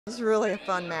It was really a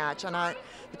fun match, and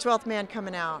the 12th man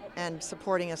coming out and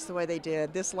supporting us the way they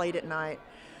did this late at night,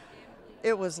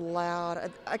 it was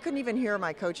loud. I couldn't even hear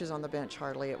my coaches on the bench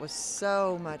hardly. It was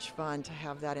so much fun to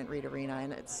have that in Reed Arena,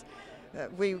 and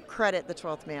we credit the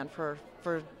 12th man for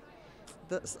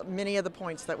many of the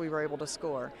points that we were able to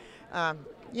score.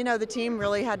 The team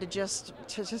really had to just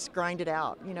grind it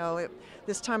out.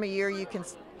 This time of year you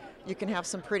can have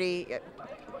some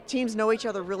teams know each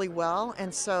other really well,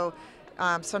 and so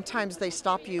sometimes they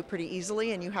stop you pretty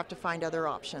easily and you have to find other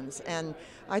options. And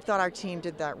I thought our team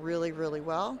did that really, really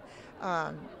well.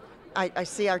 I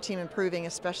see our team improving,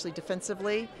 especially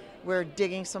defensively. We're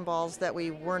digging some balls that we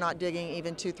were not digging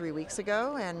even 2-3 weeks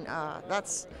ago, and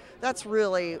that's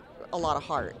really a lot of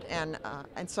heart. And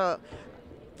so,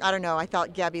 I don't know, I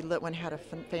thought Gabby Litwin had a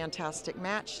fantastic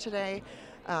match today.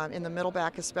 In the middle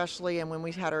back especially, and when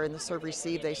we had her in the serve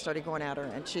receive, they started going at her,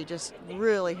 and she just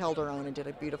really held her own and did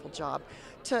a beautiful job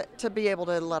to be able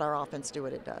to let our offense do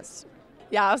what it does.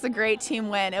 Yeah, it was a great team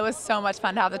win. It was so much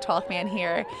fun to have the 12th man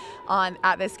here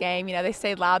at this game. They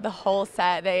stayed loud the whole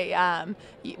set.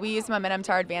 We used momentum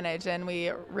to our advantage, and we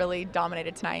really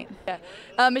dominated tonight. Yeah,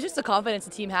 it's just the confidence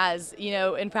the team has.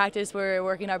 In practice we're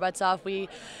working our butts off.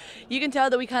 You can tell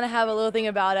that we kind of have a little thing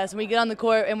about us. When we get on the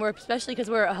court, and especially because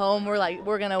we're at home, we're like,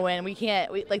 we're gonna win. The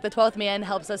 12th man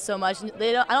helps us so much.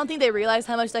 I don't think they realize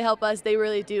how much they help us. They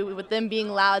really do. With them being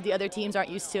loud, the other teams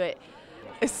aren't used to it.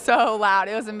 It's so loud.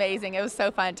 It was amazing. It was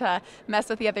so fun to mess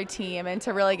with the other team and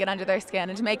to really get under their skin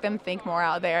and to make them think more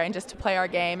out there and just to play our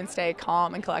game and stay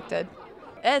calm and collected.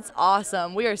 It's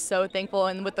awesome. We are so thankful,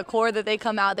 and with the core that they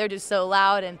come out, they're just so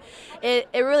loud, and it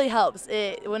really helps.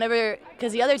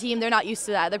 Because the other team, they're not used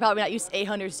to that. They're probably not used to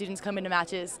 800 students coming to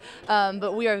matches,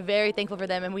 but we are very thankful for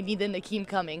them, and we need them to keep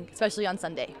coming, especially on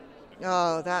Sunday.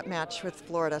 Oh, that match with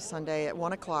Florida Sunday at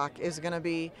 1 o'clock is going to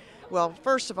be, well,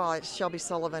 first of all, it's Shelby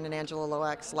Sullivan and Angela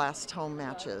Loeck's last home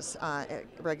matches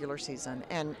regular season.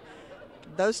 And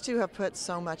those two have put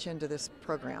so much into this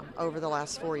program over the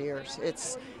last 4 years.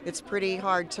 It's pretty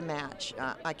hard to match.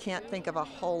 I can't think of a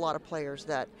whole lot of players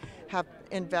that have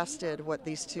invested what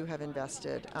these two have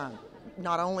invested,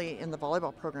 not only in the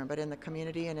volleyball program, but in the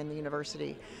community and in the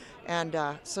university. And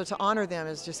so to honor them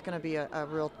is just going to be a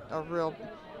real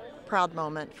proud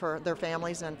moment for their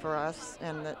families and for us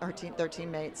and their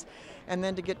teammates. And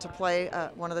then to get to play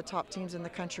one of the top teams in the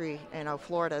country,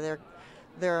 Florida,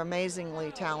 they're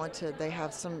amazingly talented. They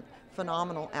have some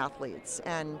phenomenal athletes,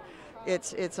 and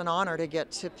it's an honor to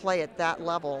get to play at that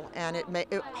level. And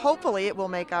hopefully it will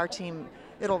make our team,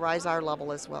 it'll raise our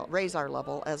level as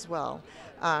well.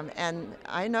 And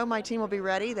I know my team will be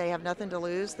ready. They have nothing to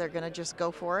lose. They're going to just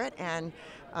go for it, and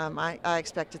I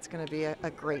expect it's going to be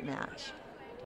a great match.